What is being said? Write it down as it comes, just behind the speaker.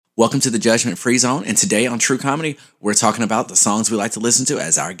Welcome to the Judgment Free Zone, and today on True Comedy, we're talking about the songs we like to listen to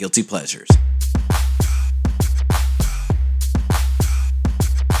as our guilty pleasures.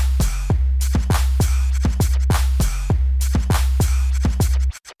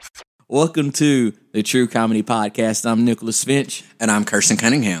 Welcome to the True Comedy Podcast. I'm Nicholas Finch. And I'm Kirsten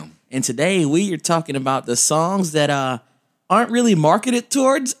Cunningham. And today we are talking about the songs that aren't really marketed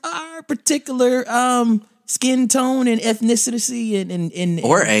towards our particular skin tone and ethnicity and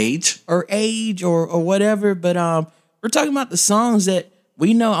Or age. or whatever. But we're talking about the songs that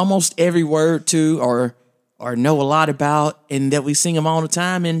we know almost every word to or know a lot about, and that we sing them all the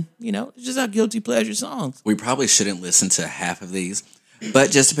time. And, you know, it's just our guilty pleasure songs. We probably shouldn't listen to half of these,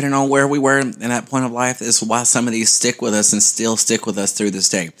 but just depending on where we were in that point of life is why some of these stick with us and still stick with us through this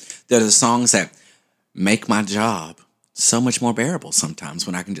day. They're the songs that make my job so much more bearable sometimes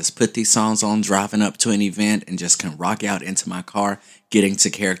when I can just put these songs on driving up to an event and just can rock out into my car, get into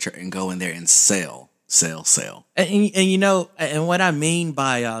character and go in there and sell. And you know, and what I mean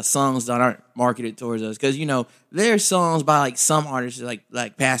by songs that aren't marketed towards us, because, you know, there's songs by like some artists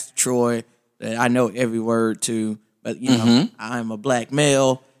like Pastor Troy that I know every word to, but, you know, I'm a black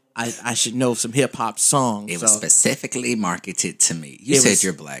male. I should know some hip hop songs. It was specifically marketed to me. You said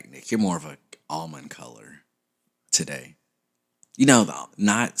you're black, Nick. You're more of a almond color today. You know,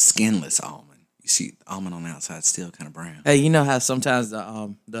 not skinless almond. You see, almond on the outside still kind of brown. Hey, you know how sometimes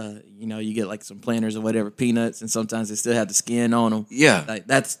the you know, you get like some Planters or whatever peanuts, and sometimes they still have the skin on them. Yeah, like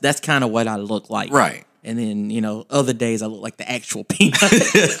that's kind of what I look like, right? And then, you know, other days I look like the actual peanut.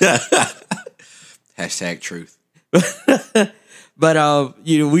 Hashtag truth. But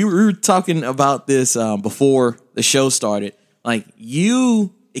you know, we were talking about this before the show started. Like,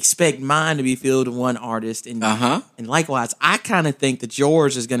 you expect mine to be filled with one artist, and and likewise, I kind of think that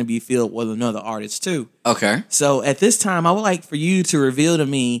yours is going to be filled with another artist too. Okay. So at this time, I would like for you to reveal to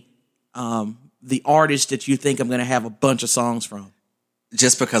me the artist that you think I'm going to have a bunch of songs from.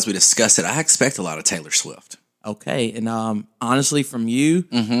 Just because we discussed it, I expect a lot of Taylor Swift. Okay, and honestly, from you,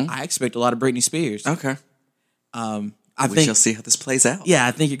 I expect a lot of Britney Spears. Okay. We shall see how this plays out. Yeah,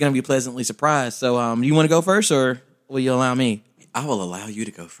 I think you're going to be pleasantly surprised. So, you want to go first, or will you allow me? I will allow you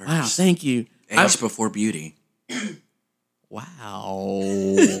to go first. Wow, thank you. Age before beauty.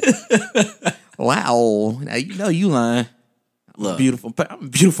 Wow. Wow. Now, you know you lying. Look. I'm a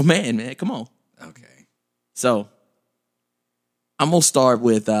beautiful man, man. Come on. Okay. So, I'm going to start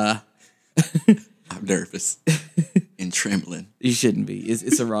with... I'm nervous and trembling. You shouldn't be.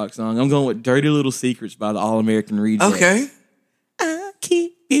 It's a rock song. I'm going with Dirty Little Secrets by the All-American Rejects. Okay. I'll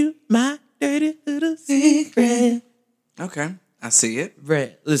keep you my dirty little secret. Okay. I see it.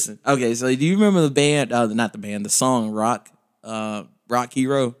 Brett, listen. Okay, so do you remember the band, not the band, the song Rock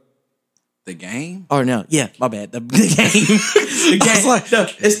Hero? The Game? Oh, no. Yeah, my bad. The Game. The Game.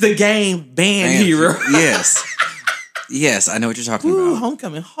 It's The Game Band Hero. Yes. Yes, I know what you're talking about.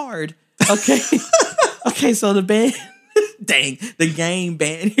 Homecoming hard. Okay. Okay, so the band, the Game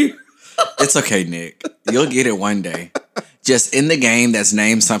Band Hero. It's okay, Nick. You'll get it one day. Just in the game that's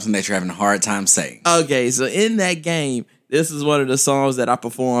named something that you're having a hard time saying. Okay, so in that game, this is one of the songs that I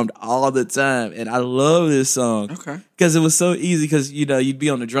performed all the time, and I love this song. Okay. Because it was so easy, because, you know, you'd be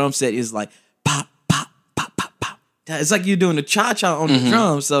on the drum set, it's like, pop, pop, pop, pop, pop. It's like you're doing the cha-cha on the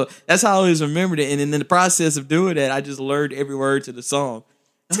drums, so that's how I always remembered it, and then in the process of doing that, I just learned every word to the song.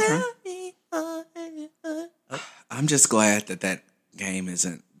 Okay. Tell me I'm just glad that game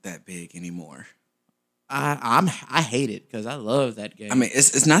isn't that big anymore. I hate it, because I love that game. I mean,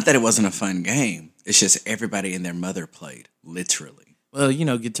 it's not that it wasn't a fun game. It's just everybody and their mother played, literally. Well, you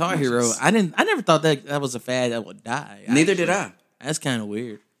know, Guitar Hero, I never thought that was a fad that would die. Neither did I. That's kind of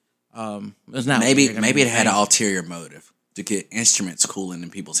weird. It's not maybe weird. I mean, it had an ulterior motive to get instruments cooling in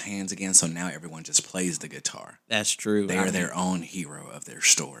people's hands again, so now everyone just plays the guitar. That's true. They are their own hero of their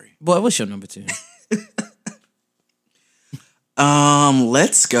story. Boy, what's your number 2?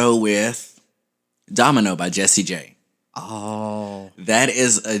 Let's go with Domino by Jessie J. Oh. That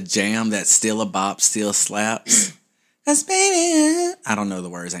is a jam that's still a bop, still slaps. Cause baby, I don't know the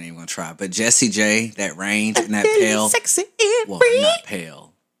words, I ain't even gonna try. But Jessie J, that range and that pale. Sexy well, not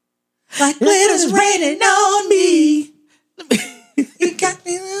pale. Like glitter's raining on me. You got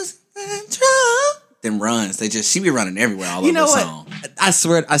me losing control. Them runs, she be running everywhere all over the song. I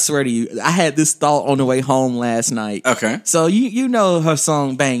swear to you, I had this thought on the way home last night. Okay. So you know her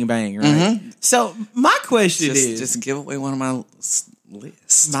song Bang Bang, right? Mm-hmm. So my question is... Just give away one of my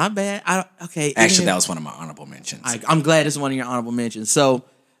lists. My bad. Okay. Actually, that was one of my honorable mentions. I'm glad it's one of your honorable mentions. So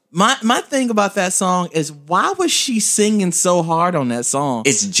My thing about that song is why was she singing so hard on that song?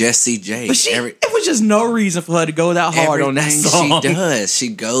 It's Jessie J. But it was just no reason for her to go that hard on that song. She does. She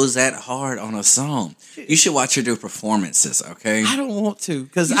goes that hard on a song. You should watch her do performances, okay? I don't want to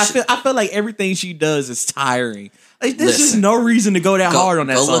because I feel like everything she does is tiring. Like, there's just no reason to go that hard on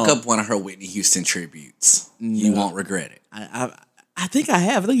that song. Go look up one of her Whitney Houston tributes. No. You won't regret it. I think I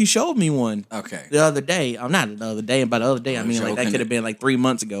have. I think you showed me one. Okay. The other day. I'm not the other day, but the other day. I mean, like that could have been like 3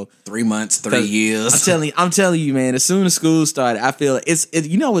 months ago. 3 months, 3 years. I'm telling you, man. As soon as school started, I feel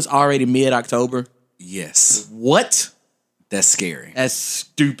it's already mid-October. Yes. What? That's scary. That's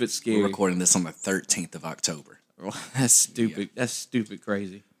stupid scary. We're recording this on the 13th of October. That's stupid. Yeah. That's stupid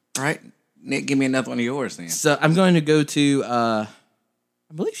crazy. All right, Nick, give me another one of yours then. So I'm going to go to. I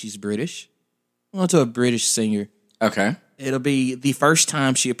believe she's British. I'm going to a British singer. Okay. It'll be the first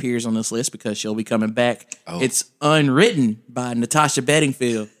time she appears on this list because she'll be coming back. Oh. It's Unwritten by Natasha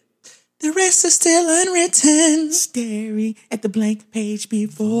Bedingfield. The rest is still unwritten. Staring at the blank page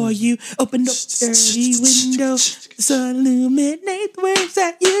before you. Open up the dirty window. The sun illuminate the words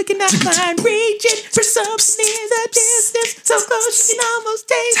that you cannot find. Reaching for something in the distance. So close you can almost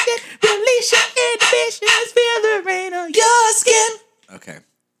taste it. Release your inhibitions. Feel the rain on your skin. Okay.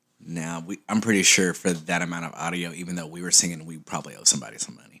 Now, I'm pretty sure for that amount of audio, even though we were singing, we probably owe somebody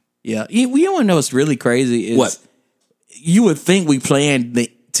some money. Yeah. You want to know what's really crazy is what? You would think we planned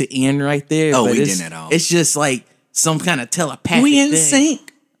to end right there. Oh, but we didn't at all. It's just like some kind of telepathic We in thing.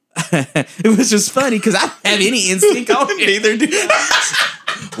 sync. It was just funny because I don't have any instinct on it. Neither do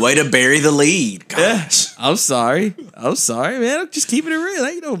I. Way to bury the lead. Gosh. I'm sorry, man. I'm just keeping it real.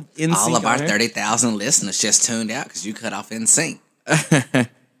 Ain't no instinct. All of our 30,000 listeners just tuned out because you cut off in sync.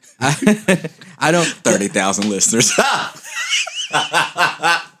 I don't 30,000 listeners.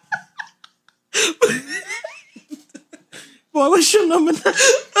 Boy, what's your number?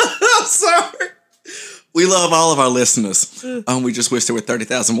 I'm sorry. We love all of our listeners. We just wish there were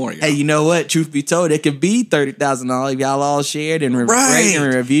 30,000 more. Hey, you know what? Truth be told, it could be $30,000 if y'all all shared and rated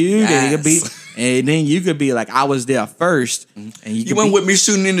and reviewed. Yes. And it could be, and then you could be like, I was there first, and you went with me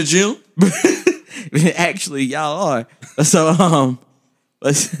shooting in the gym. Actually, y'all are. So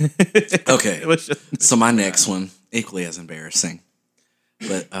okay. So my next one, equally as embarrassing,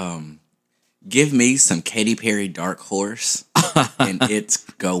 but give me some Katy Perry Dark Horse, and it's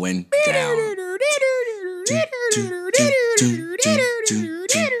going down.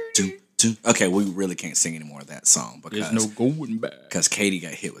 Okay, we really can't sing any more of that song because there's no going back. Because Katy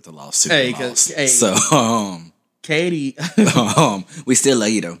got hit with the lawsuit. So Katy, we still love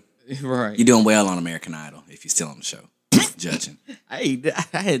you though. Right, you're doing well on American Idol if you're still on the show. Judging. I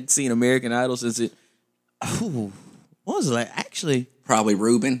hadn't seen American Idol since it. What was it like? Actually, probably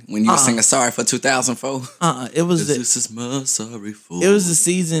Ruben when you were singing "Sorry" for 2004. It was this is my sorry for. It was the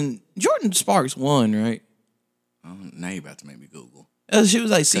season Jordan Sparks won, right? Oh, now you're about to make me Google. She was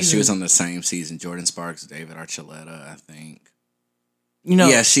like season. She was on the same season. Jordan Sparks, David Archuleta, I think.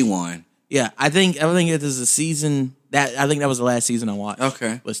 Yeah, she won. Yeah, I think it is a season that I think that was the last season I watched.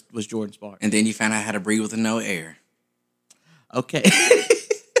 Okay, was Jordan Sparks, and then you found out how to breathe with no air. Okay,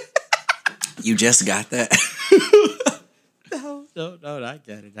 you just got that. No,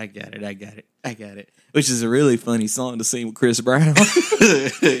 I got it. Which is a really funny song to sing with Chris Brown.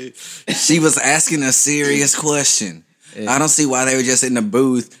 She was asking a serious question. Yeah. I don't see why they were just in the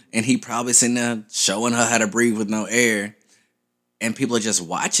booth and he probably sitting there showing her how to breathe with no air. And people are just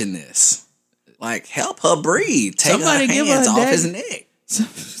watching this. Like, help her breathe. Take her hands off his neck.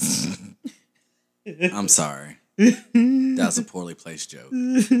 I'm sorry. That was a poorly placed joke.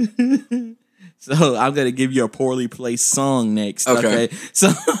 So I'm going to give you a poorly placed song next. Okay.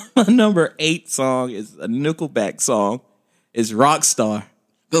 So my number 8 song is a Nickelback song. It's Rockstar.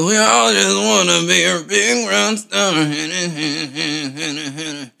 But we all just want to be a big rock star.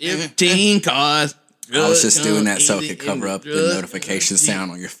 15 cars. I was just doing that so it could cover up the notification sound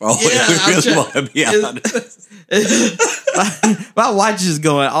on your phone. I really want to be honest. My watch is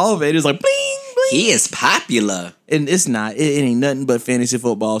going, all of it is like bling, bling. He is popular. And it's not. It ain't nothing but fantasy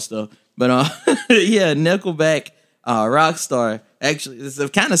football stuff. But yeah, Nickelback, Rockstar. Actually, it's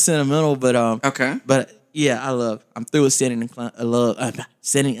kind of sentimental, but okay. But yeah, I'm through with sitting in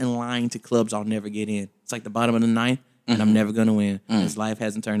line to clubs I'll never get in. It's like the bottom of the ninth, and I'm never gonna win. Because life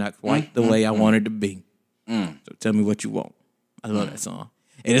hasn't turned out quite the way I wanted to be. So tell me what you want. I love that song,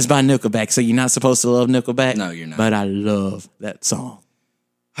 and it's by Nickelback. So you're not supposed to love Nickelback. No, you're not. But I love that song.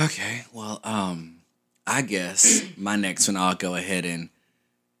 Okay, well, I guess my next one, I'll go ahead and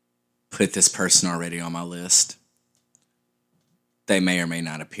put this person already on my list. They may or may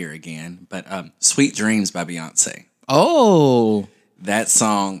not appear again, but Sweet Dreams by Beyonce. Oh, that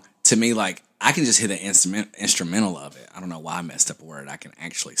song to me, like I can just hear the instrumental of it. I don't know why I messed up a word I can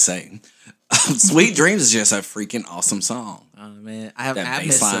actually say. Sweet Dreams is just a freaking awesome song. Oh man, I have That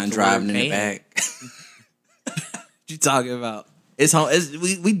messed up bass line the driving word in the man. back. What you talking about? It's home.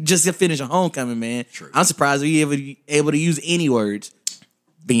 We just finished a homecoming, man. True. I'm surprised we able to use any words.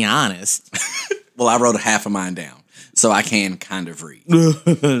 Be honest. Well, I wrote half of mine down, so I can kind of read.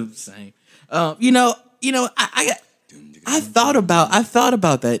 Same. I thought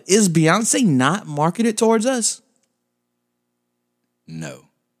about that. Is Beyonce not marketed towards us? No,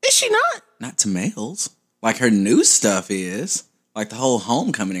 Is she not? not to males. Like her new stuff is. Like the whole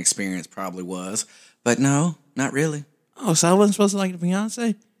homecoming experience probably was. But no, not really. Oh, so I wasn't supposed to like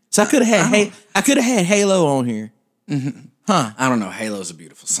Beyonce. So I could have had Halo on here. I don't know. Halo's a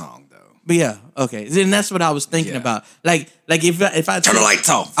beautiful song, though. But yeah, okay. Then that's what I was thinking Yeah. about. Like if I Turn the lights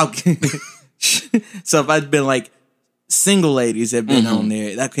off. Okay. So if I'd been like single ladies have been on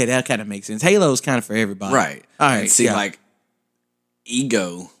there, that kind of makes sense. Halo's kind of for everybody. Right. All right. And see, yeah. like,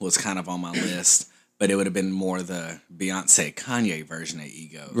 Ego was kind of on my list, but it would have been more the Beyonce Kanye version of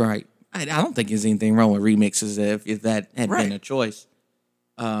Ego. Right. I don't think there's anything wrong with remixes if that had Right. been a choice.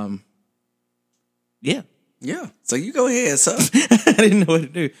 Yeah. Yeah. So you go ahead, so. I didn't know what to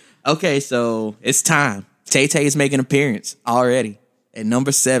do. Okay, so it's time. Tay Tay is making an appearance already at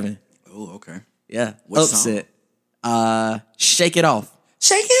number 7. Oh, okay. Yeah. What Upset. Shake It Off.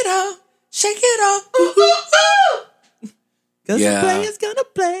 Shake it off. Shake it off. Cause Yeah. the player's gonna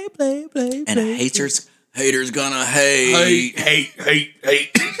play. And haters gonna hate.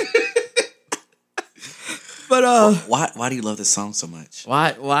 But Why do you love this song so much?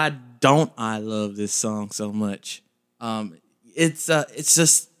 why don't I love this song so much? It's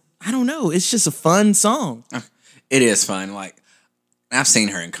just I don't know. It's just a fun song. It is fun. Like, I've seen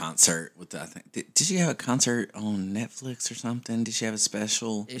her in concert with I think did she have a concert on Netflix or something? Did she have a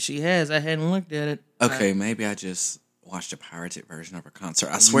special? If she has, I hadn't looked at it. Okay, maybe I just watched a pirated version of her concert.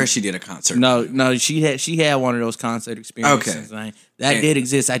 I swear she did a concert. No, she had one of those concert experiences. Okay. That did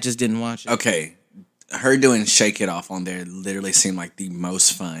exist. I just didn't watch it. Okay. Her doing Shake It Off on there literally seemed like the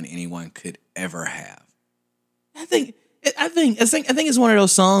most fun anyone could ever have. I think it's one of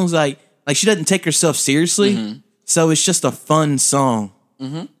those songs like she doesn't take herself seriously, so it's just a fun song.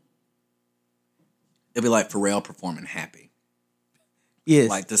 It'd be like Pharrell performing Happy. Yes,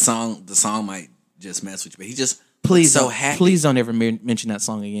 Like the song might just mess with you, but he just please so don't, happy. please don't ever mention that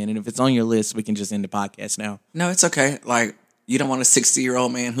song again. And if it's on your list, we can just end the podcast now. No, it's okay. Like, you don't want a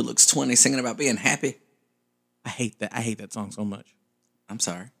 60-year-old man who looks 20 singing about being happy. I hate that song so much. I'm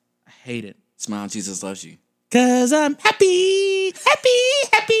sorry. I hate it. Smile, Jesus loves you. 'Cause I'm happy.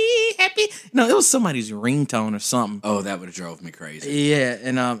 No, it was somebody's ringtone or something. Oh, that would have drove me crazy. Yeah,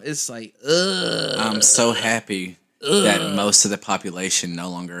 and it's like, ugh. I'm so happy that most of the population no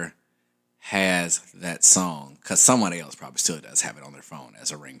longer has that song, because somebody else probably still does have it on their phone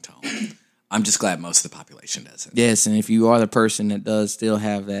as a ringtone. I'm just glad most of the population doesn't. Yes, and if you are the person that does still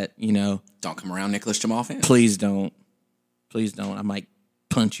have that, Don't come around Nicholas Jamal fans. please don't. Please don't. I might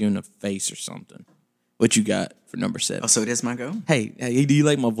punch you in the face or something. What you got for number 7? Oh, so it is my go? Hey, do you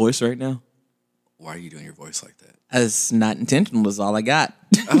like my voice right now? Why are you doing your voice like that? It's not intentional. Is all I got.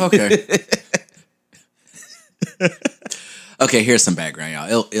 Oh, okay. Okay, here's some background,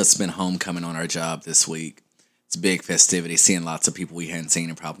 y'all. It's been homecoming on our job this week. It's a big festivity, seeing lots of people we hadn't seen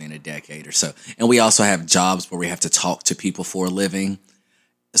in probably in a decade or so. And we also have jobs where we have to talk to people for a living.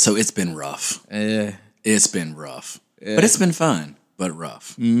 So it's been rough. Yeah. It's been rough. But it's been fun, but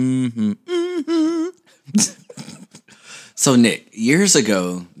rough. So, Nick, years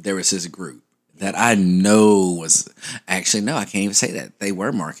ago, there was this group that I know was... Actually, no, I can't even say that. They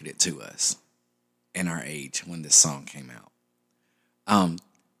were marketed to us in our age when this song came out.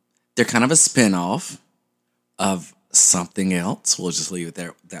 They're kind of a spinoff of something else. We'll just leave it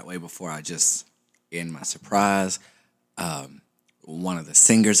there that way before I just end my surprise. One of the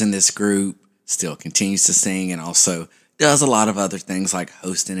singers in this group still continues to sing and also does a lot of other things like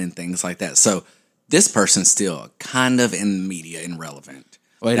hosting and things like that. So this person's still kind of in the media and relevant.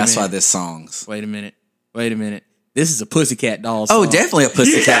 That's why this song's... Wait a minute. This is a Pussycat Dolls song. Oh, definitely a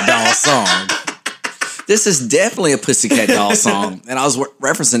Pussycat Dolls song. This is definitely a Pussycat Dolls song. And I was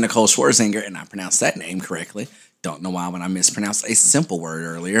referencing Nicole Scherzinger, and I pronounced that name correctly. Don't know why when I mispronounced a simple word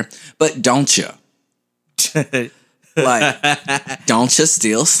earlier. But don't you? Like, don't you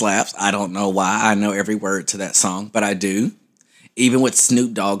still slaps. I don't know why I know every word to that song, but I do. Even with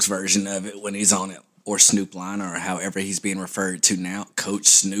Snoop Dogg's version of it when he's on it, or Snoop Lion, or however he's being referred to now, Coach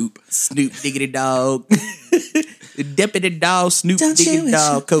Snoop. Snoop Diggity Dog. Deputy Dog, Snoop Don't you Diggity wish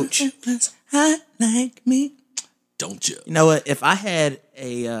Dog, Coach. it was hot like me? don't you? You know what? If I had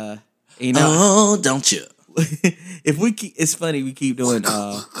a, Oh, don't you? if we keep, it's funny we keep doing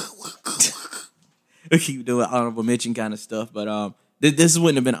we keep doing honorable mention kind of stuff, but this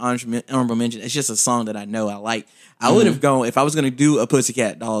wouldn't have been an honorable mention. It's just a song that I know I like. I would have gone if I was going to do a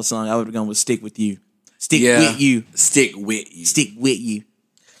Pussycat Dolls song. I would have gone with "Stick with You." Stick with you. Stick with you. Stick with you.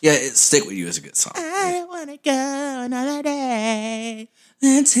 Yeah, "Stick with You" is a good song. I don't want to go another day.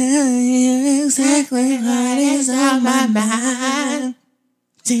 And tell you exactly what is on my mind.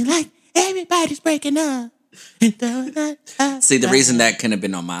 Seems like everybody's breaking up. See, the reason that couldn't have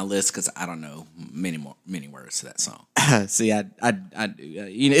been on my list because I don't know many words to that song. See, I do.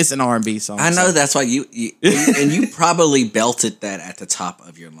 You know, it's an R&B song. I know that's why you and you probably belted that at the top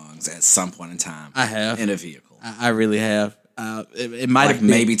of your lungs at some point in time. I have in a vehicle. I really have. It might like have been,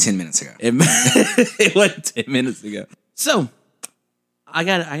 maybe 10 minutes ago. It wasn't 10 minutes ago. So I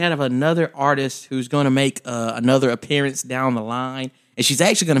got another artist who's going to make another appearance down the line. And she's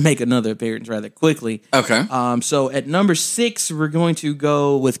actually going to make another appearance rather quickly. Okay. So at number 6, we're going to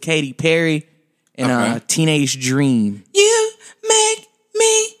go with Katy Perry and Teenage Dream. You make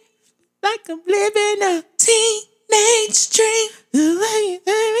me Like I'm living a teenage dream. the way you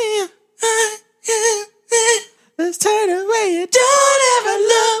make me. Let's turn away. Don't ever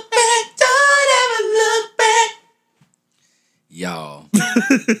look back. Don't ever look back. Y'all.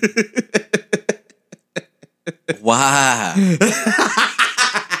 Why?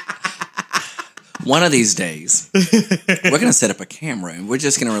 One of these days, we're going to set up a camera and we're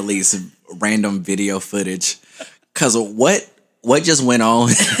just going to release random video footage. Because what just went on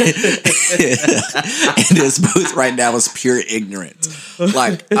in this booth right now is pure ignorance.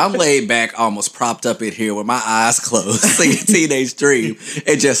 Like, I'm laid back, almost propped up in here with my eyes closed, singing Teenage Dream,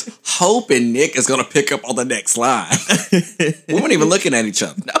 and just hoping Nick is going to pick up on the next line. We weren't even looking at each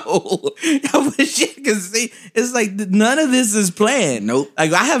other. No, I wish you could see. It's like none of this is planned. Nope.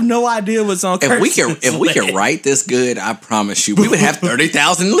 Like I have no idea what's on. If we can write this good, I promise you, we would have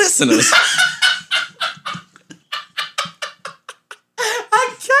 30,000 listeners.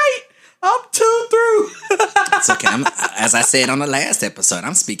 I can't. I'm too through. It's okay. As I said on the last episode,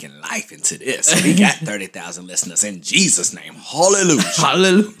 I'm speaking life into this. We got 30,000 listeners in Jesus' name. Hallelujah.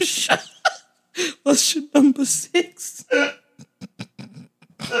 Hallelujah. What's your number 6?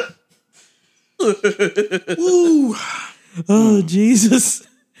 Woo. Oh, Jesus.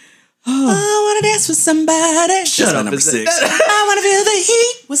 I want to dance with somebody. Shut That's my up, number is it- 6. I want to feel the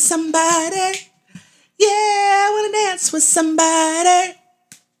heat with somebody. Yeah, I want to dance with somebody.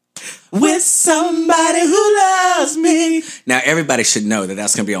 With somebody who loves me. Now, everybody should know that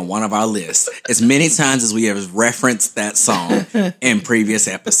that's going to be on one of our lists as many times as we have referenced that song in previous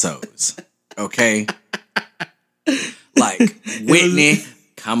episodes. Okay? Like, Whitney,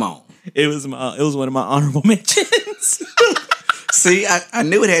 come on. It was one of my honorable mentions. See, I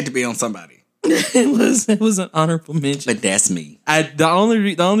knew it had to be on somebody. It was an honorable mention. But that's me. The only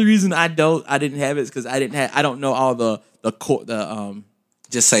reason I didn't have it is because I don't know all the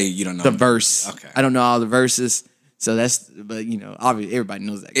Just say you don't know the verse. Okay. I don't know all the verses. So but you know, obviously everybody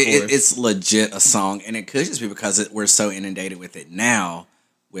knows that chorus. It's legit a song, and it could just be because we're so inundated with it now,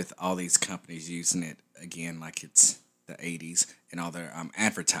 with all these companies using it again, like it's the 80s and all their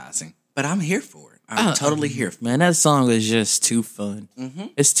advertising. But I'm here for it. I'm totally here for it. Man, that song is just too fun. Mm-hmm.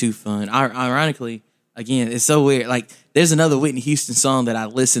 It's too fun. Ironically, again, it's so weird. Like, there's another Whitney Houston song that I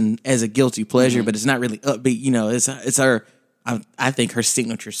listen as a guilty pleasure, but it's not really upbeat. You know, it's her. I think her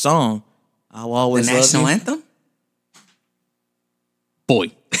signature song. I'll always The love national you. anthem?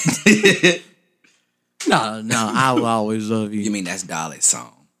 Boy. No, I will always love you. You mean that's Dolly's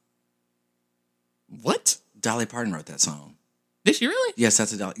song? What? Dolly Parton wrote that song. Did she really? Yes,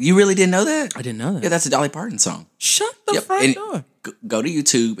 that's a Dolly. You really didn't know that? I didn't know that. Yeah, that's a Dolly Parton song. Shut the Yep, front and door. Go to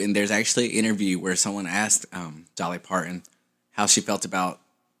YouTube, and there's actually an interview where someone asked Dolly Parton how she felt about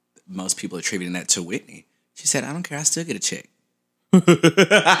most people attributing that to Whitney. She said, "I don't care. I still get a check."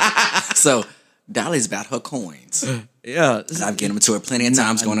 So Dolly's about her coins. Yeah. I've given them to her plenty of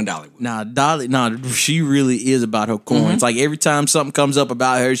times going to Dollywood. She really is about her coins. Like every time something comes up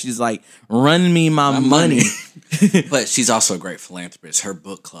about her, she's like, run me my money. But she's also a great philanthropist. Her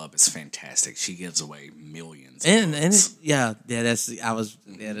book club is fantastic. She gives away millions. And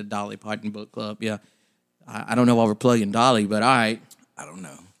the Dolly Parton book club. Yeah. I don't know why we're plugging Dolly, but all right. I don't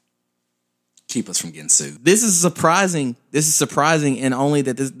know. Keep us from getting sued. This is surprising. And only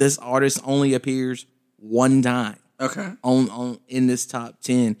that this artist only appears one time. Okay. On in this top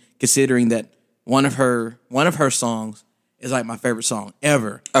 10, considering that one of her songs is like my favorite song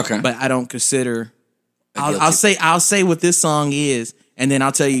ever. Okay. But I don't consider I'll say what this song is, and then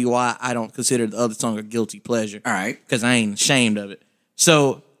I'll tell you why I don't consider the other song a guilty pleasure. All right. Because I ain't ashamed of it.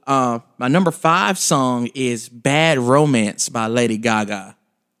 So my number 5 song is "Bad Romance" by Lady Gaga.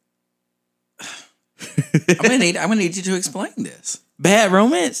 I'm gonna need you to explain this. Bad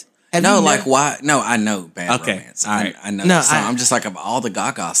Romance? Why? No, I know Bad Okay, Romance. all right. I know No, that song. I'm just like, of all the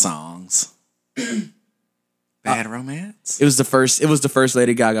Gaga songs, Bad Romance. It was the first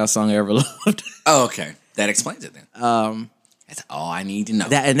Lady Gaga song I ever loved. Oh, okay. That explains it then. That's all I need to know.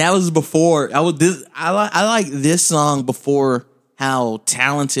 That was before I like this song before how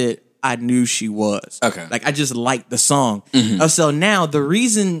talented I knew she was. Okay. Like I just liked the song. So now the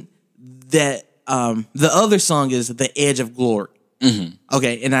reason that the other song is "The Edge of Glory."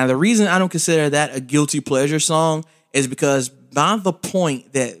 Okay, and now the reason I don't consider that a guilty pleasure song is because by the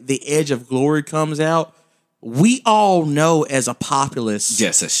point that "The Edge of Glory" comes out, we all know as a populace,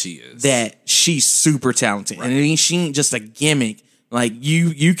 yes, as she is, that she's super talented. Right. And I mean, she ain't just a gimmick. Like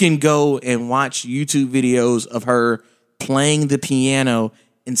you can go and watch YouTube videos of her playing the piano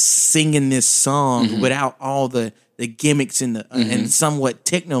and singing this song without all the gimmicks and and somewhat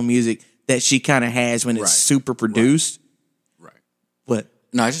techno music that she kind of has when it's super produced. Right. But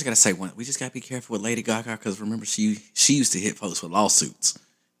no, I just gotta say, we just gotta be careful with Lady Gaga because remember she used to hit folks with lawsuits.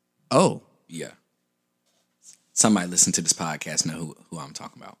 Oh yeah. Somebody listen to this podcast know who I'm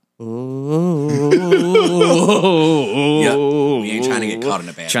talking about. Yep. We ain't trying to get caught in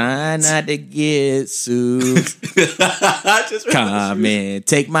a bad. Trying not to get sued. Come and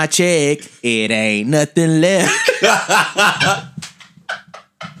take my check. It ain't nothing left.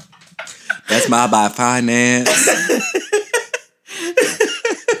 That's my by finance.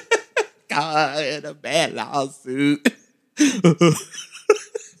 God, in a bad lawsuit.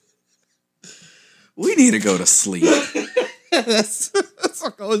 We need to go to sleep. That's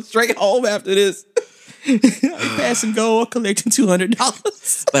I'm going straight home after this. Pass and go, collecting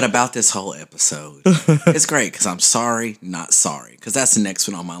 $200. But about this whole episode, it's great because I'm sorry, not sorry, because that's the next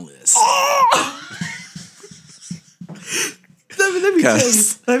one on my list.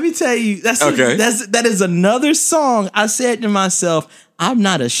 Let me tell you. Okay. That is another song. I said to myself, I'm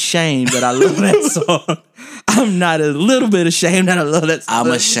not ashamed that I love that song. I'm not a little bit ashamed that I love that song.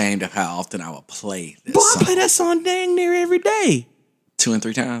 I'm ashamed of how often I will play this Boy, song. I play that song dang near every day. 2 and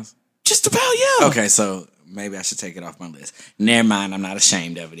 3 times? Just about, yeah. Okay, so maybe I should take it off my list. Never mind, I'm not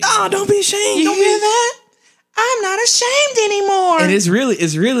ashamed of it anymore. Oh, don't be ashamed. You Don't hear be that? I'm not ashamed anymore. And it's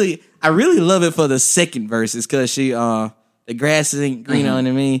really, I really love it for the second verses because she, the grass ain't green on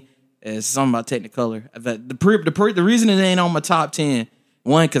me. It's something about Technicolor. But the reason it ain't on my top 10,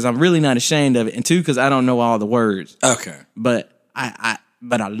 one, because I'm really not ashamed of it, and two, because I don't know all the words. Okay. But I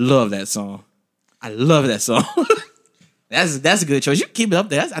love that song. I love that song. That's a good choice. You can keep it up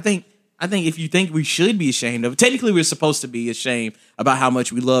there. I think if you think we should be ashamed of it, technically we're supposed to be ashamed about how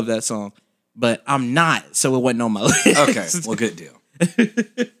much we love that song. But I'm not, so it wasn't on my list. Okay, well, good deal.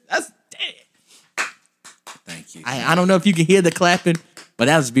 That's damn. Thank you. I don't know if you can hear the clapping, but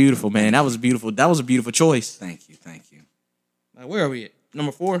that was beautiful, man. That was beautiful. That was a beautiful choice. Thank you. Where are we at?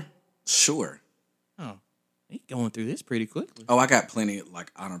 Number 4? Sure. Oh, he's going through this pretty quickly. Oh, I got plenty of,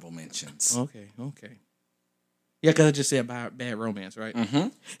 honorable mentions. Okay. Yeah, because I just said about Bad Romance, right? Mm-hmm.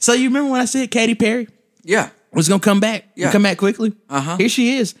 So you remember when I said Katy Perry Yeah. was going to come back? Yeah. Come back quickly? Uh-huh. Here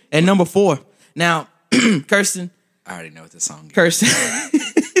she is at number 4. Now, Kirsten. I already know what this song is. Kirsten.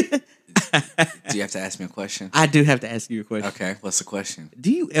 Do you have to ask me a question? I do have to ask you a question. Okay, what's the question?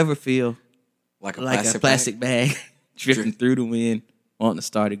 Do you ever feel Like a like plastic, a plastic bag drifting through the wind, wanting to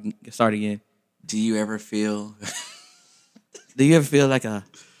start again? Do you ever feel Do you ever feel like a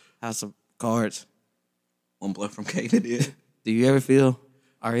house of cards? One Blow from Katy did? Do you ever feel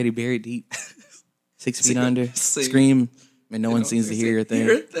already buried deep, 6 feet under, See. scream, and no one seems to hear your thing?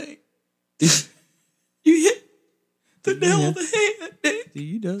 You hit the nail on the head. Do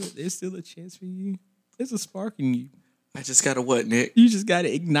you know that there's still a chance for you? There's a spark in you. I just got a what, Nick? You just got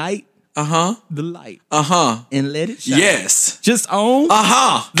to ignite Uh-huh. the light Uh-huh. and let it shine. Yes. Just on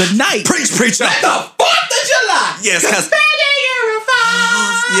Uh-huh. the night. Preach. The 4th of July. Yes, because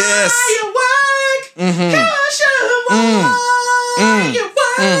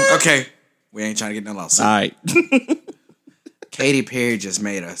Okay. We ain't trying to get no lawsuit. All right. Katy Perry just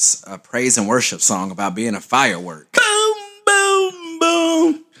made a praise and worship song about being a firework. Boom, boom,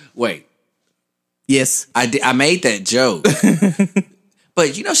 boom. Wait, Yes. I made that joke.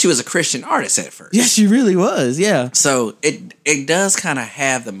 But she was a Christian artist at first. Yes, she really was. Yeah. So it does kind of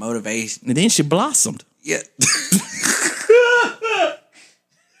have the motivation. And then she blossomed. Yeah.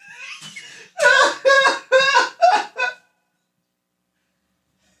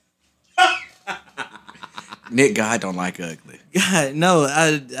 Nick God don't like ugly. God, no,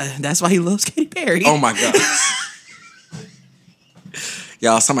 that's why he loves Katy Perry. Oh my God.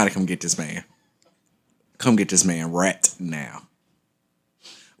 Y'all, somebody come get this man. Come get this man right now.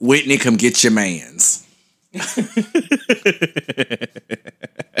 Whitney, come get your mans. I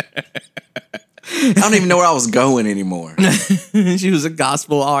don't even know where I was going anymore. She was a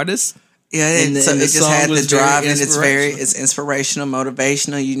gospel artist. Yeah, And so the it just song had the was drive, very and it's inspirational,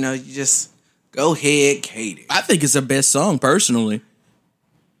 motivational. You know, you just go ahead, Katie. I think it's the best song personally.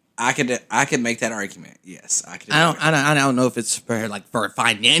 I could make that argument. Yes, I could. I don't know if it's for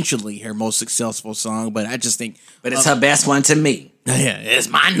financially her most successful song, but I just think. But it's her best one to me. Yeah, it's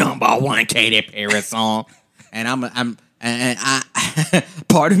my number one Katy Perry song, and I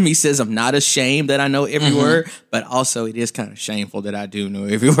part of me says I'm not ashamed that I know every word, but also it is kind of shameful that I do know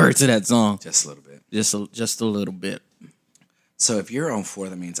every word to that song. Just a little bit. Just a little bit. So if you're on 4,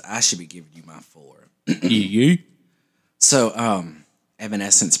 that means I should be giving you my 4. Yeah. So,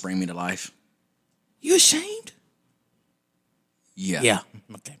 Evanescence, Bring Me to Life. You ashamed? Yeah. Yeah.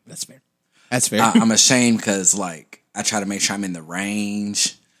 Okay, that's fair. That's fair. I'm ashamed because, like, I try to make sure I'm in the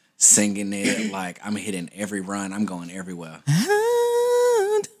range, singing it. Like, I'm hitting every run. I'm going everywhere.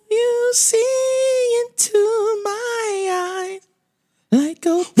 How do you see into my eyes? Like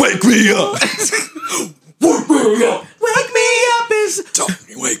a Wake me up! Wake me up! wake me up is Tell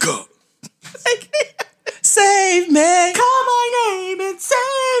me, wake up! save me. Call my name and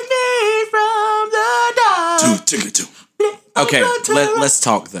save me from the dark. Take it to. Okay, let's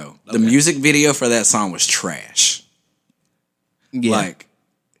talk though. The music video for that song was trash. Yeah. Like,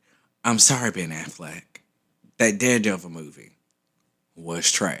 I'm sorry, Ben Affleck. That Daredevil movie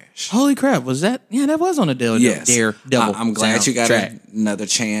was trash. Holy crap, was that? Yeah, that was on a Yes. Daredevil. I'm glad you got track. another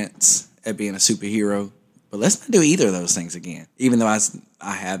chance at being a superhero. But let's not do either of those things again. Even though I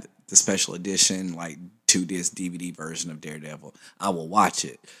have the special edition, like 2-disc DVD version of Daredevil. I will watch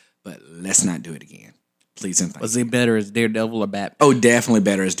it. But let's not do it again. Please and thank Was you. he better as Daredevil or Batman? Oh, definitely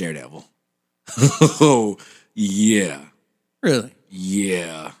better as Daredevil. Oh, yeah. Really?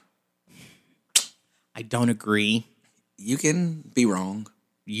 Yeah. I don't agree. You can be wrong.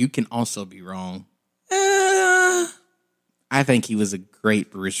 You can also be wrong. Uh, I think he was a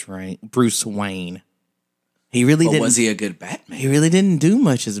great Bruce Wayne. He really but didn't. was he a good Batman? He really didn't do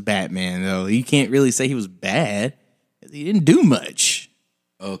much as Batman, though. You can't really say he was bad. He didn't do much.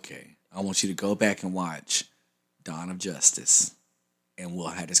 Okay. I want you to go back and watch Dawn of Justice. And we'll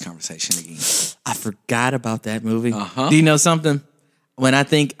have this conversation again. I forgot about that movie. Uh-huh. Do you know something? When I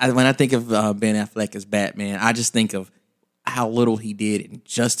think of Ben Affleck as Batman, I just think of how little he did in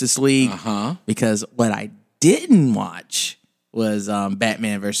Justice League. Uh-huh. Because what I didn't watch was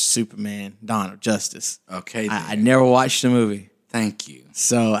Batman versus Superman: Dawn of Justice. Okay. I never watched the movie. Thank you.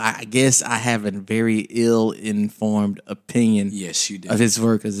 So I guess I have a very ill-informed opinion Yes, you did. of his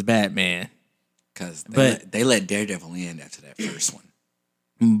work as Batman. Because But- they let Daredevil in after that first one.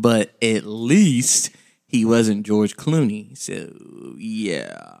 But at least he wasn't George Clooney. So,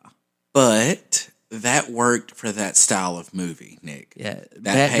 yeah. But that worked for that style of movie, Nick. Yeah.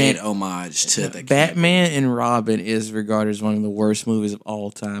 That paid homage to the Batman and Robin is regarded as one of the worst movies of all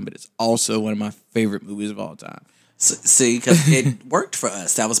time, but it's also one of my favorite movies of all time. See, because it worked for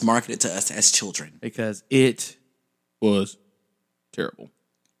us. That was marketed to us as children. Because it was terrible.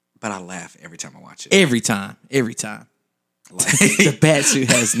 But I laugh every time I watch it. Every time. The bat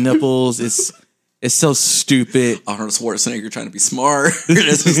suit has nipples. It's so stupid. Arnold Schwarzenegger trying to be smart.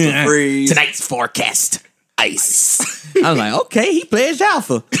 This is the freeze. Tonight's forecast, ice. I was like, okay, he plays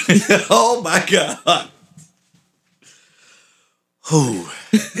Alpha. Oh my God. Whew.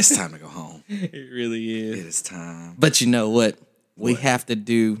 It's time to go home. It really is. It is time. But you know what? We have to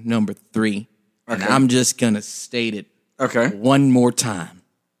do number 3. And Okay. I'm just going to state it Okay. one more time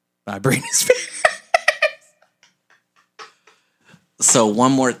by Britney Spears. So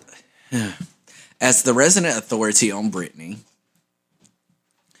one more. As the resident authority on Britney,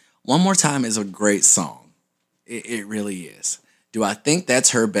 One More Time is a great song. It really is. Do I think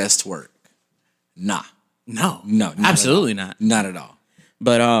that's her best work? Nah. No. No. Absolutely not. Not at all.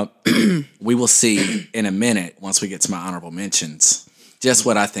 But We will see in a minute once we get to my honorable mentions just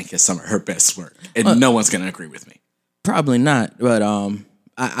what I think is some of her best work. And no one's going to agree with me. probably not. But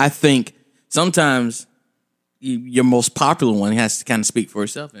I think sometimes your most popular one has to kind of speak for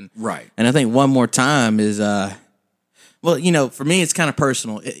itself. And Right. And I think One More Time is, well, you know, for me, it's kind of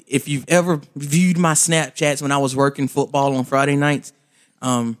personal. If you've ever viewed my Snapchats when I was working football on Friday nights,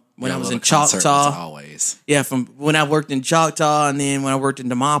 when I was in Choctaw, As always. yeah, from when I worked in Choctaw and then when I worked in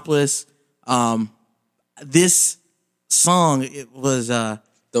Demopolis, this song, it was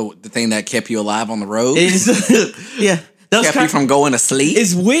The thing that kept you alive on the road? Yeah. Kept you from going to sleep?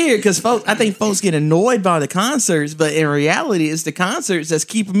 It's weird because I think folks get annoyed by the concerts, but in reality, it's the concerts that's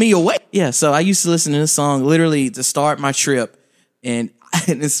keeping me awake. Yeah, so I used to listen to this song literally to start my trip. And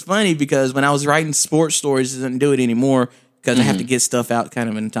it's funny because when I was writing sports stories, I didn't do it anymore because I have to get stuff out kind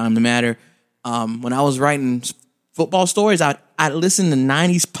of in time to matter. When I was writing football stories, I'd listen to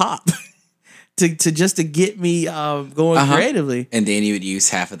 90s pop to get me going creatively. And then you would use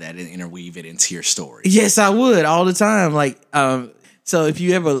half of that and interweave it into your story. Yes, I would all the time. Like, so if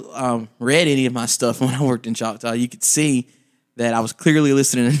you ever read any of my stuff when I worked in Choctaw, you could see that I was clearly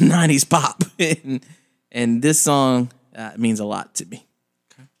listening to 90s pop. and this song means a lot to me.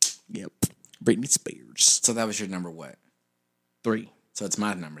 Okay. Yep. Britney Spears. So that was your number what? 3. So it's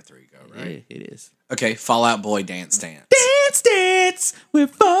my number 3 go, right? Yeah, it is. Okay, Fall Out Boy, Dance Dance. Dance, dance, we're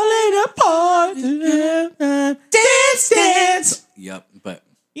falling apart. Dance, dance. Yep, but...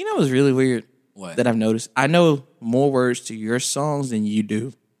 You know what's really weird? What? That I've noticed? I know more words to your songs than you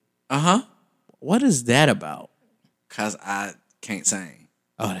do. Uh-huh. What is that about? Because I can't sing.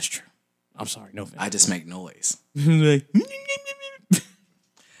 Oh, that's true. I'm sorry, no offense. I just make noise. Like,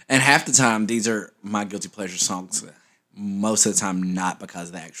 and half the time, these are my guilty pleasure songs. Most of the time, not because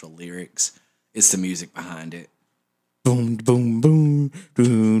of the actual lyrics. It's the music behind it. boom, boom, boom,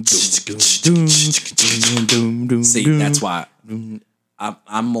 boom, boom. See, that's why I'm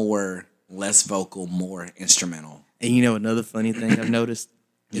more less vocal, more instrumental. And you know another funny thing I've noticed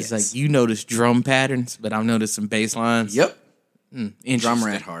is like you notice drum patterns, but I've noticed some bass lines. Yep. Drummer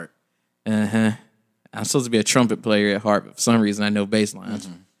at heart. I'm supposed to be a trumpet player at heart, but for some reason I know bass lines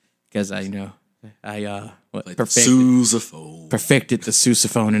because I perfected the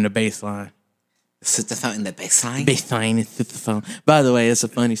sousaphone and the bass line. Sousaphone in the bass line? Bass line and sousaphone. By the way, it's a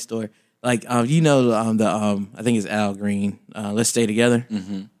funny story. Like, you know, I think it's Al Green. Let's Stay Together.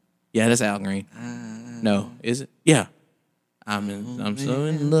 Mm-hmm. Yeah, that's Al Green. No, is it? Yeah. I'm so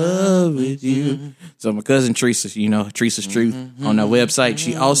in love with you. So my cousin Teresa, you know, Teresa's Truth on that website,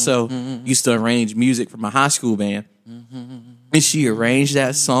 she also used to arrange music for my high school band. And she arranged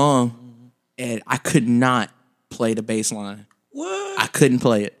that song, and I could not play the bass line. What? I couldn't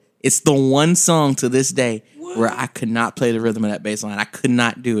play it. It's the one song to this day where I could not play the rhythm of that bass line. I could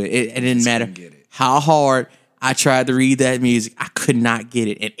not do it. It didn't matter how hard I tried to read that music. I could not get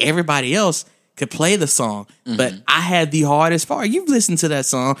it. And everybody else could play the song, but I had the hardest part. You've listened to that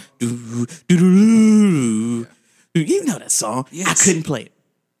song. You know that song. Yes. I couldn't play it.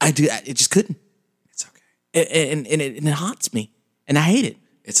 I just couldn't. It's okay. And it haunts me. And I hate it.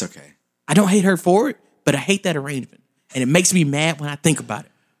 It's okay. I don't hate her for it, but I hate that arrangement. And it makes me mad when I think about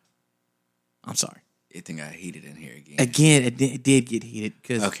it. I'm sorry. You think I heated in here again? Again, it did get heated.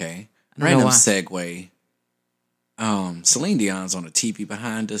 Okay. Random segue. Celine Dion's on a teepee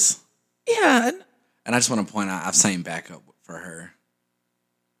behind us. Yeah. And I just want to point out, I've sang backup for her.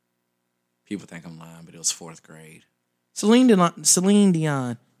 People think I'm lying, but it was 4th grade. Celine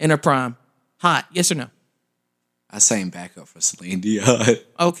Dion in her prime. Hot, yes or no? I sang backup for Celine Dion.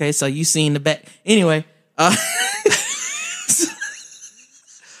 Okay, so you seen the back. Anyway.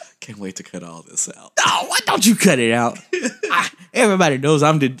 Can't wait to cut all this out. Oh, why don't you cut it out? Everybody knows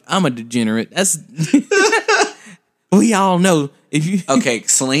I'm a degenerate. That's we all know. If you Okay,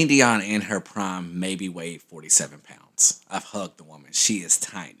 Celine Dion in her prime maybe weighed 47 pounds. I've hugged the woman. She is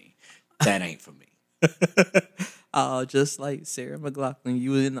tiny. That ain't for me. Oh, just like Sarah McLachlan,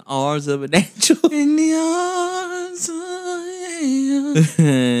 you were in the arms of an angel. In the arms of an angel.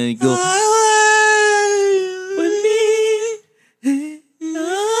 You go,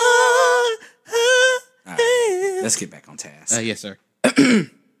 let's get back on task. Yes, sir.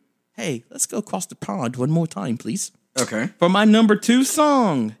 Hey, let's go across the pond one more time, please. Okay. For my number 2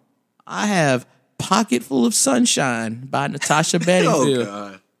 song, I have Pocket Full of Sunshine by Natasha Bedingfield. Oh,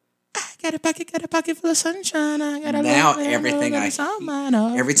 God. I got a pocket full of sunshine. I got a Now every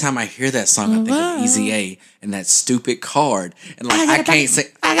time I hear that song, I think of Easy A and that stupid card, and like I can't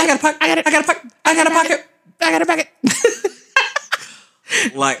say I got a pocket.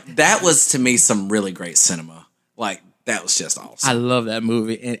 Like that was to me some really great cinema. Like that was just awesome. I love that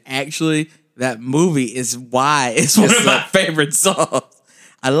movie, and actually, that movie is why it's one of my favorite songs.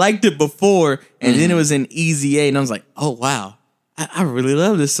 I liked it before, and then it was in Easy A, and I was like, oh wow, I really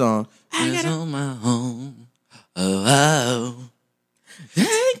love this song. I got on my home. Oh.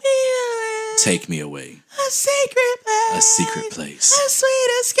 Take me away. A secret place. A sweet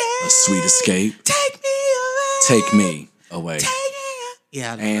escape. Take me away.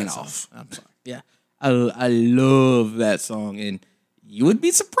 Yeah, and off. I'm sorry. Yeah, I love that song, and you would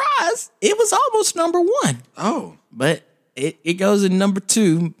be surprised. It was almost number 1. Oh, but it goes in number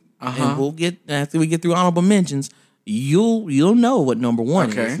 2, and we'll get after we get through honorable mentions. You'll know what number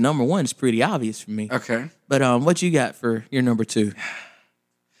 1 is. Number 1 is pretty obvious for me. Okay. But what you got for your number 2?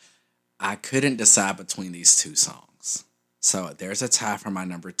 I couldn't decide between these two songs. So there's a tie for my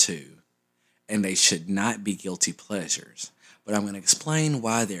number 2, and they should not be guilty pleasures. But I'm going to explain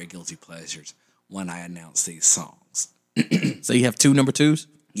why they're guilty pleasures when I announce these songs. So you have 2 number 2s?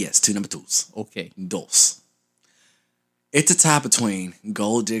 Yes, 2 number 2s. Okay. Dos. It's a tie between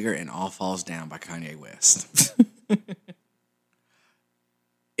Gold Digger and All Falls Down by Kanye West.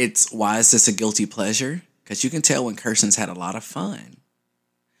 Why is this a guilty pleasure? Because you can tell when Kirson's had a lot of fun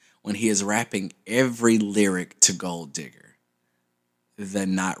when he is rapping every lyric to Gold Digger, the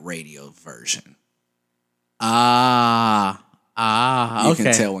not radio version. You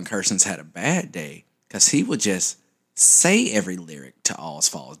can tell when Kirson's had a bad day because he would just say every lyric to All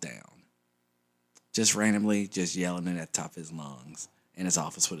Falls Down. Just randomly, just yelling it at the top of his lungs in his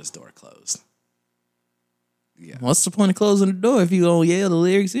office with his door closed. Yeah. What's the point of closing the door if you gonna yell the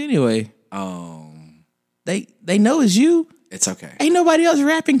lyrics anyway? They know it's you. It's okay. Ain't nobody else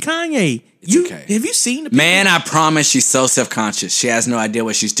rapping Kanye. It's okay. Have you seen the people? Man, I promise she's so self-conscious. She has no idea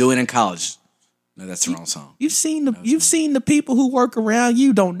what she's doing in college. No, that's the wrong song. You've seen the people who work around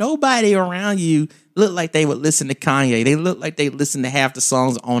you. Don't nobody around you look like they would listen to Kanye. They look like they listen to half the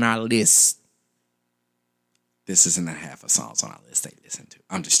songs on our list. This isn't a half of songs on our list they listen to.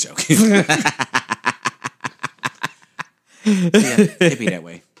 I'm just joking. Yeah, it'd be that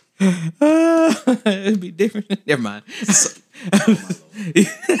way. It'd be different. Never mind.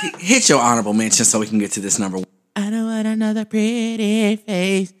 Hit your honorable mention so we can get to this number 1. I don't want another pretty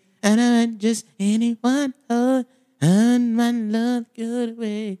face. I don't want just anyone hold on my love good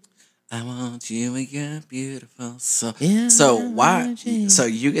away. I want you and your beautiful soul. Yeah, So why? So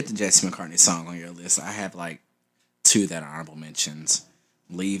you get the Jesse McCartney song on your list. I have like 2 that are honorable mentions.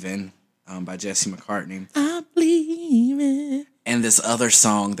 Leaving by Jesse McCartney. I'm leaving. And this other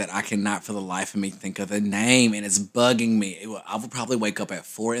song that I cannot for the life of me think of the name, and it's bugging me. I will probably wake up at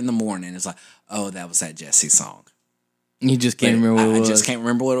 4 a.m. and it's like, oh, that was that Jesse song. You just can't remember what it was. I just can't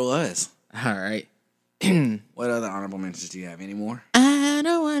remember what it was. All right. What other honorable mentions do you have? Any more? I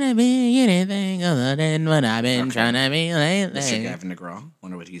don't want to be anything other than what I've been trying to be lately. Mr. Gavin DeGraw.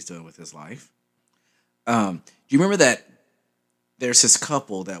 Wonder what he's doing with his life. Do you remember that there's this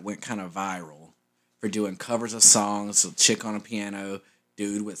couple that went kind of viral for doing covers of songs, a chick on a piano,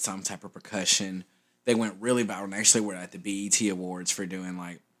 dude with some type of percussion. They went really viral and actually were at the BET Awards for doing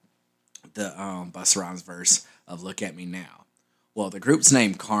like the Busta Rhymes verse of Look at Me Now. Well, the group's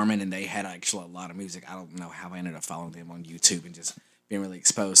named Carmen, and they had actually a lot of music. I don't know how I ended up following them on YouTube and just being really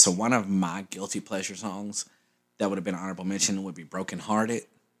exposed. So one of my guilty pleasure songs that would have been an honorable mention would be Broken Hearted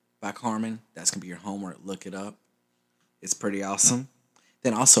by Carmen. That's going to be your homework. Look it up. It's pretty awesome.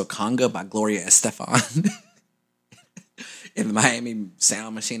 Then also Conga by Gloria Estefan. In the Miami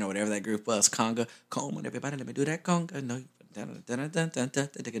Sound Machine or whatever that group was. Conga. Come on, everybody, let me do that conga. No.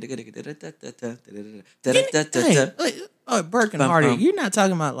 Broken Hearted. You're not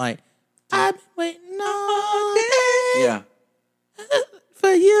talking about like, I've been waiting all day. Yeah. For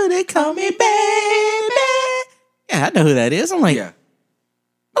you to call me baby. Yeah, I know who that is. I'm like, Yeah.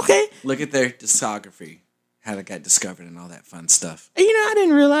 okay. Look at their discography. How they got discovered and all that fun stuff. You know, I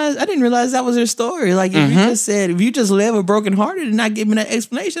didn't realize that was her story. Like, if you just live a broken hearted and not give me that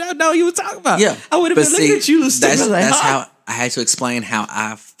explanation, I would know what you were talking about. Yeah. I would have been looking at you. That's how I had to explain how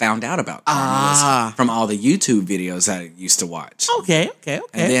I found out about Carmen from all the YouTube videos I used to watch. Okay.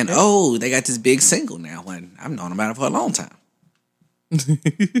 And then, they got this big single now, and I've known about it for a long time.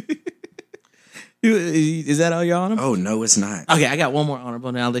 Is that all your honorable? Oh, no, it's not. Okay, I got one more honorable,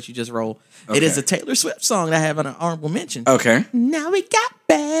 and I'll let you just roll. Okay. It is a Taylor Swift song that I have an honorable mention. Okay. Now we got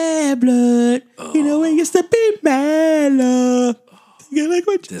bad blood. Oh. You know, it used to be bad love. Like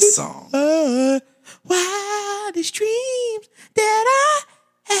what this song. Wildest dreams that I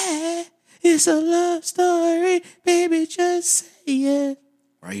had. It's a love story, baby, just say it.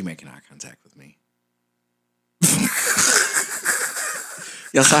 Why are you making eye contact with me?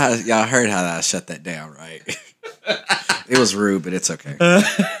 Y'all heard how I shut that down, right? It was rude, but it's okay.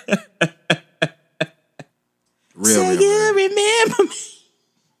 Real you remember me?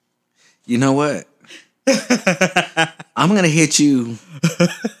 You know what? I'm going to hit you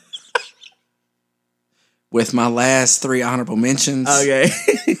with my last 3 honorable mentions. Okay.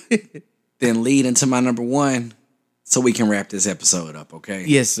 Then lead into my number 1 so we can wrap this episode up, okay?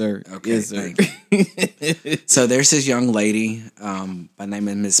 Yes, sir. Okay, yes, sir. Thank you. So there's this young lady by name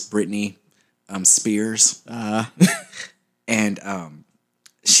of Miss Britney Spears. And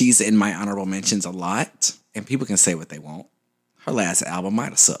she's in my honorable mentions a lot. and people can say what they want. Her last album might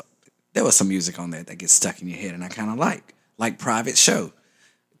have sucked. There was some music on there that gets stuck in your head, and I kind of like Private Show.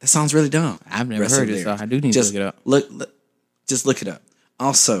 That song's really dumb. I've never heard it, so I do need to look it up. Just look it up.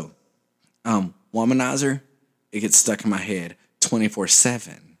 Also, Womanizer, it gets stuck in my head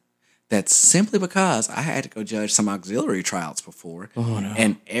 24/7. That's simply because I had to go judge some auxiliary tryouts before,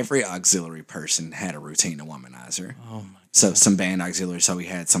 and every auxiliary person had a routine to Womanizer. Oh my God. So some band auxiliary, so we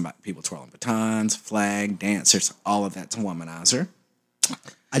had some people twirling batons, flag, dancers, all of that to Womanizer.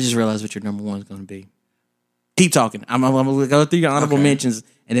 I just realized what your number one is going to be. Keep talking. I'm going to go through your honorable mentions,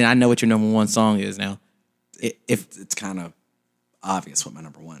 and then I know what your number one song is now. If it's kind of obvious what my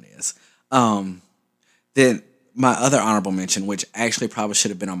number one is. Then my other honorable mention, which actually probably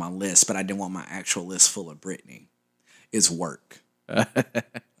should have been on my list, but I didn't want my actual list full of Britney, is Work by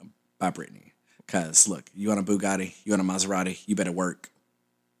Britney. Because, look, you want a Bugatti, you want a Maserati, you better work.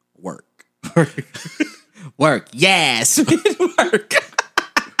 Work. Work. Yes. Work.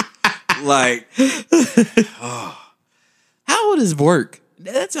 Like, How old is Work?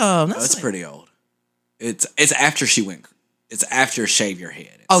 That's it's pretty old. It's after she went. It's after Shave Your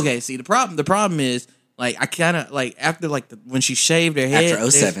Head. Okay, see the problem is like I kind of like after like when she shaved her head after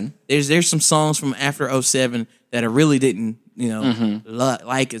 07. There's some songs from after 07 that I really didn't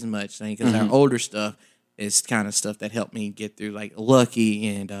like as much because our older stuff is kind of stuff that helped me get through like Lucky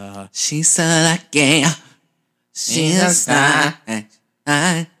and She's so lucky. She's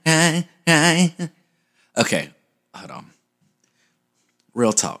Okay, hold on.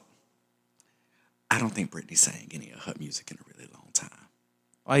 Real talk. I don't think Britney sang any of her music in a really long time.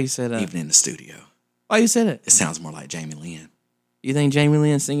 Why you say that? Even in the studio. Why you say that? It sounds more like Jamie Lynn. You think Jamie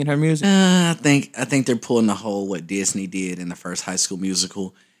Lynn singing her music? I think they're pulling the whole what Disney did in the first High School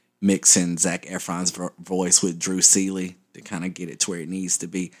Musical, mixing Zac Efron's voice with Drew Seeley to kind of get it to where it needs to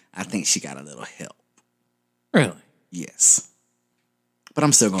be. I think she got a little help. Really? Yes. But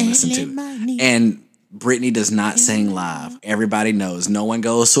I'm still going to listen to it. And Britney does not sing live. Everybody knows. No one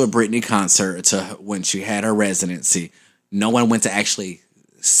goes to a Britney concert when she had her residency. No one went to actually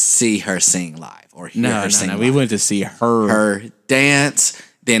see her sing live or hear her sing live. We went to see her dance.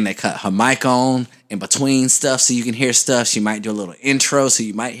 Then they cut her mic on in between stuff so you can hear stuff. She might do a little intro so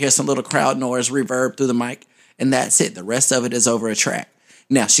you might hear some little crowd noise reverb through the mic. And that's it. The rest of it is over a track.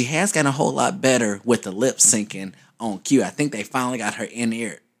 Now, she has gotten a whole lot better with the lip syncing on cue. I think they finally got her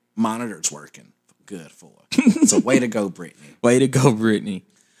in-ear monitors working good for her. So way to go, Britney. Way to go, Britney.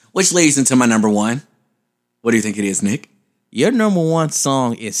 Which leads into my number one. What do you think it is, Nick? Your number one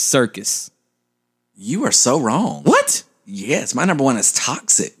song is Circus. You are so wrong. What? Yes, my number one is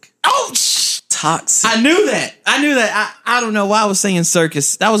Toxic. Oh, Toxic. I knew that. I don't know why I was saying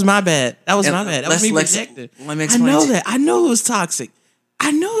Circus. That was my bad. That was me projected. Let me explain. I know that. I know it was Toxic.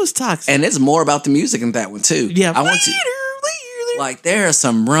 And it's more about the music in that one, too. Yeah. I want to. Like, there are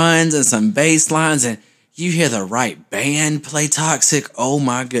some runs and some bass lines, and you hear the right band play Toxic. Oh,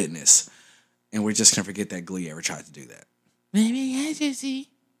 my goodness. And we're just going to forget that Glee ever tried to do that. Maybe I just see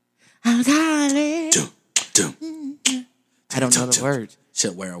I'm calling. I don't know the words.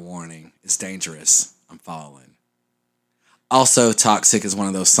 Should wear a warning. It's dangerous. I'm falling. Also, Toxic is one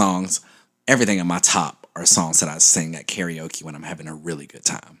of those songs. Everything in my top are songs that I sing at karaoke when I'm having a really good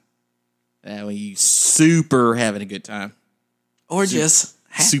time. When you super having a good time. Or just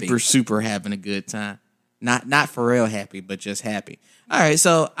happy. Super having a good time. Not for real happy, but just happy. All right,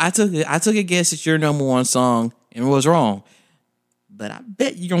 so I took a guess at your number one song and was wrong. But I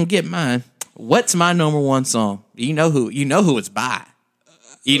bet you're gonna get mine. What's my number one song? You know who it's by.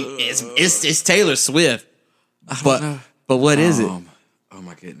 It's Taylor Swift. But what is it? Oh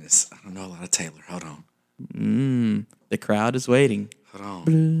my goodness. I don't know a lot of Taylor. Hold on. The crowd is waiting. Hold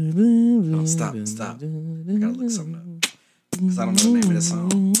on. Stop. I gotta look something up. Because I don't know the name of the song.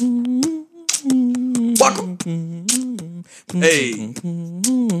 Welcome. Hey.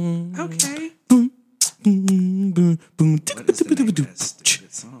 Okay. What is the name of that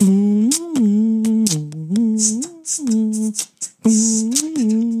stupid song?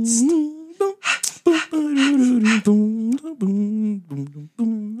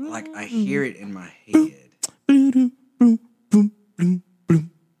 Like, I hear it in my head.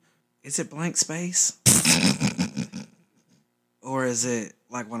 Is it Blank Space? Or is it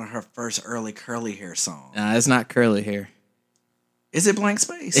like one of her first early curly hair songs? Nah, it's not curly hair. Is it Blank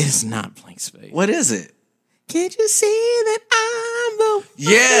Space? It's not Blank Space. What is it? Can't you see that I'm the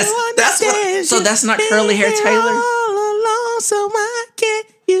yes, that's what. So that's not curly hair Taylor. All along, so why can't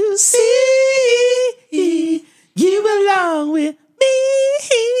you see you belong with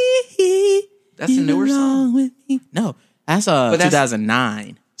me? That's a newer song. With me. No, that's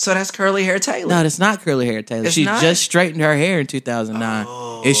 2009. So that's Curly Hair Taylor. No, that's not Curly Hair Taylor. It's She not? just straightened her hair in 2009.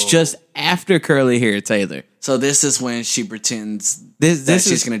 It's just after Curly Hair Taylor. So this is when she pretends This that is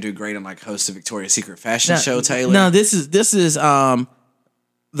she's going to do great and like host a Victoria's Secret fashion show, Taylor. No, this is I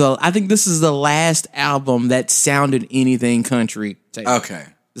think this is the last album that sounded anything country. Taylor. Okay.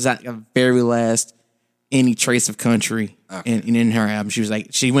 It's like the very last any trace of country in her album. She was like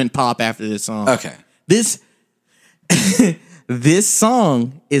she went pop after this song. Okay. This this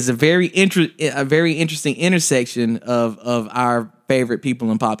song is a very interesting intersection of our favorite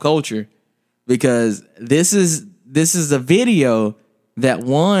people in pop culture, because this is a video that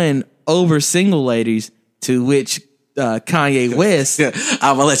won over Single Ladies, to which Kanye West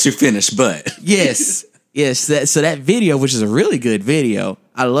I'm gonna let you finish, but yes so that video, which is a really good video,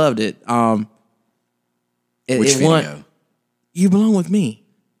 I loved it. Which it won video? You Belong With Me.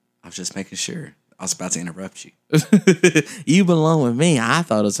 I was just making sure. I was about to interrupt you. You Belong With Me. I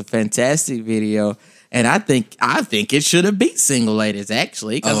thought it was a fantastic video, and I think it should have beat Single Ladies,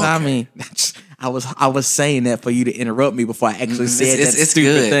 actually, because Oh, okay. I mean, I was saying that for you to interrupt me before I actually said It's that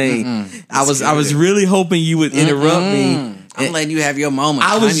stupid good. thing. I was really hoping you would interrupt me. I'm letting you have your moment.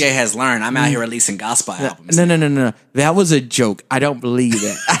 Kanye has learned. I'm out here releasing gospel albums. No. That was a joke. I don't believe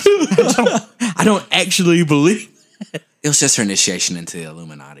that. I don't actually believe. It was just her initiation into the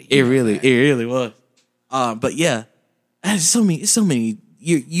Illuminati. It really was. But yeah, there's so many.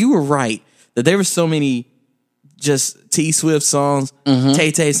 You were right that there were so many just T Swift songs,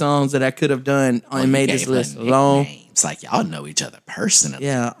 Tay Tay songs that I could have done and made this list alone. It's like y'all know each other personally.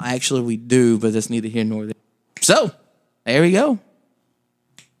 Yeah, actually we do, but that's neither here nor there. So there we go.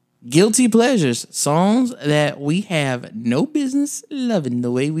 Guilty pleasures, songs that we have no business loving the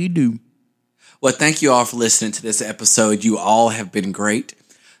way we do. Well, thank you all for listening to this episode. You all have been great.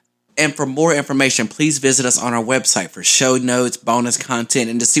 And for more information, please visit us on our website for show notes, bonus content,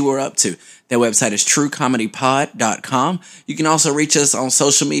 and to see what we're up to. That website is truecomedypod.com. You can also reach us on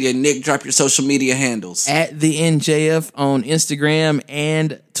social media. Nick, drop your social media handles. At the NJF on Instagram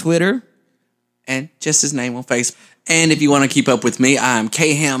and Twitter. And just his name on Facebook. And if you want to keep up with me, I'm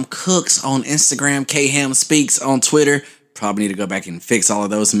Kham Cooks on Instagram, Kham Speaks on Twitter. Probably need to go back and fix all of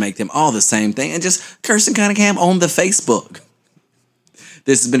those and make them all the same thing. And just Kirsten Cunningham on the Facebook.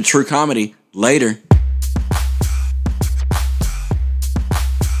 This has been True Comedy. Later.